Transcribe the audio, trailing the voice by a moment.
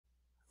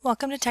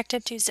Welcome to Tech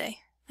Tip Tuesday.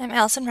 I'm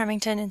Allison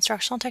Remington,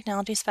 Instructional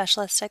Technology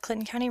Specialist at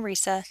Clinton County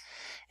RESA,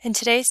 and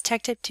today's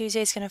Tech Tip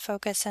Tuesday is going to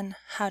focus on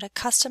how to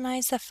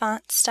customize the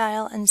font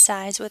style and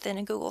size within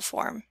a Google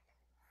form.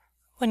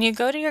 When you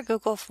go to your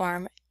Google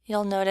form,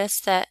 you'll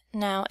notice that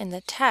now in the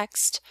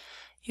text,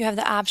 you have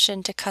the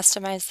option to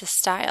customize the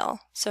style.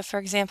 So for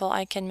example,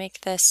 I can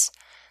make this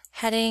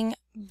heading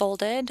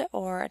bolded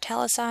or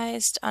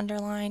italicized,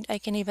 underlined. I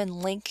can even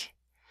link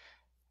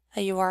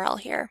a URL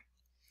here.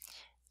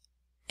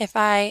 If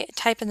I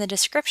type in the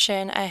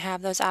description, I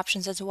have those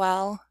options as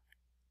well,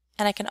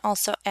 and I can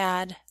also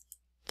add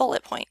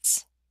bullet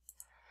points.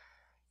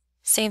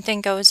 Same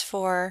thing goes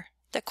for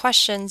the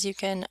questions. You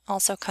can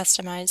also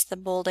customize the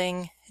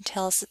bolding,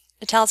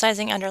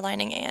 italicizing,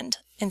 underlining, and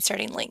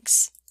inserting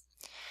links.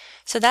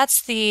 So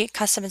that's the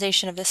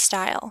customization of the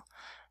style,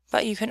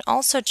 but you can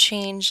also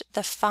change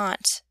the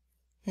font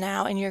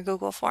now in your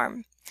Google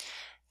form.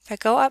 If I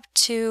go up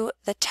to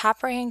the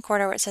top right-hand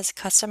corner where it says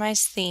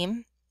Customize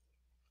Theme,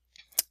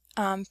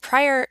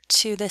 prior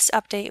to this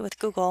update with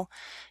Google,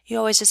 you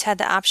always just had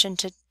the option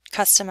to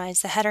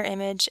customize the header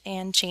image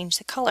and change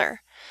the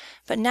color.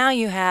 But now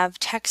you have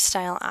text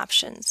style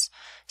options.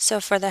 So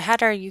for the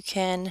header, you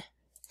can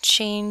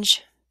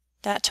change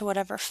that to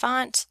whatever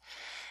font,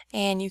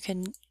 and you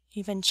can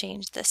even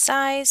change the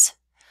size,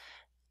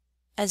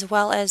 as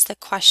well as the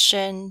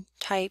question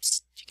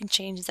types. You can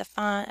change the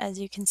font, as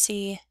you can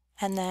see,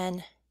 and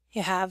then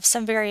you have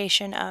some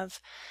variation of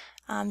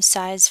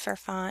size for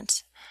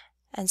font.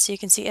 And so you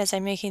can see as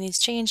I'm making these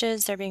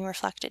changes, they're being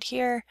reflected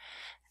here.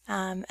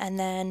 And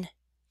then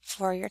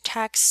for your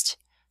text,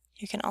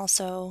 you can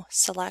also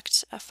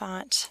select a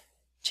font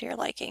to your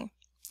liking.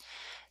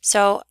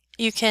 So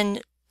you can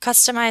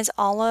customize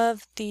all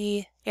of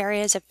the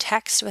areas of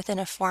text within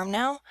a form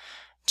now.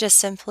 Just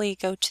simply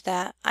go to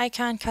that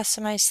icon,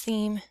 Customize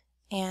Theme,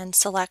 and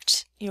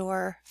select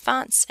your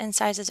fonts and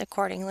sizes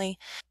accordingly.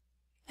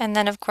 And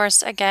then, of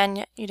course,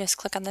 again, you just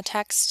click on the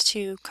text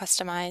to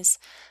customize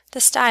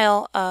the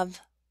style of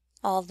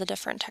all of the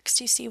different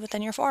text you see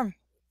within your form.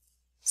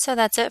 So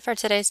that's it for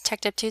today's Tech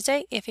Tip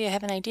Tuesday. If you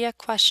have an idea,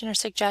 question, or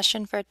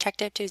suggestion for a Tech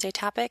Tip Tuesday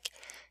topic,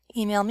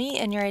 email me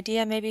and your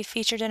idea may be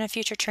featured in a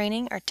future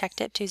training or Tech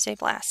Tip Tuesday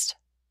blast.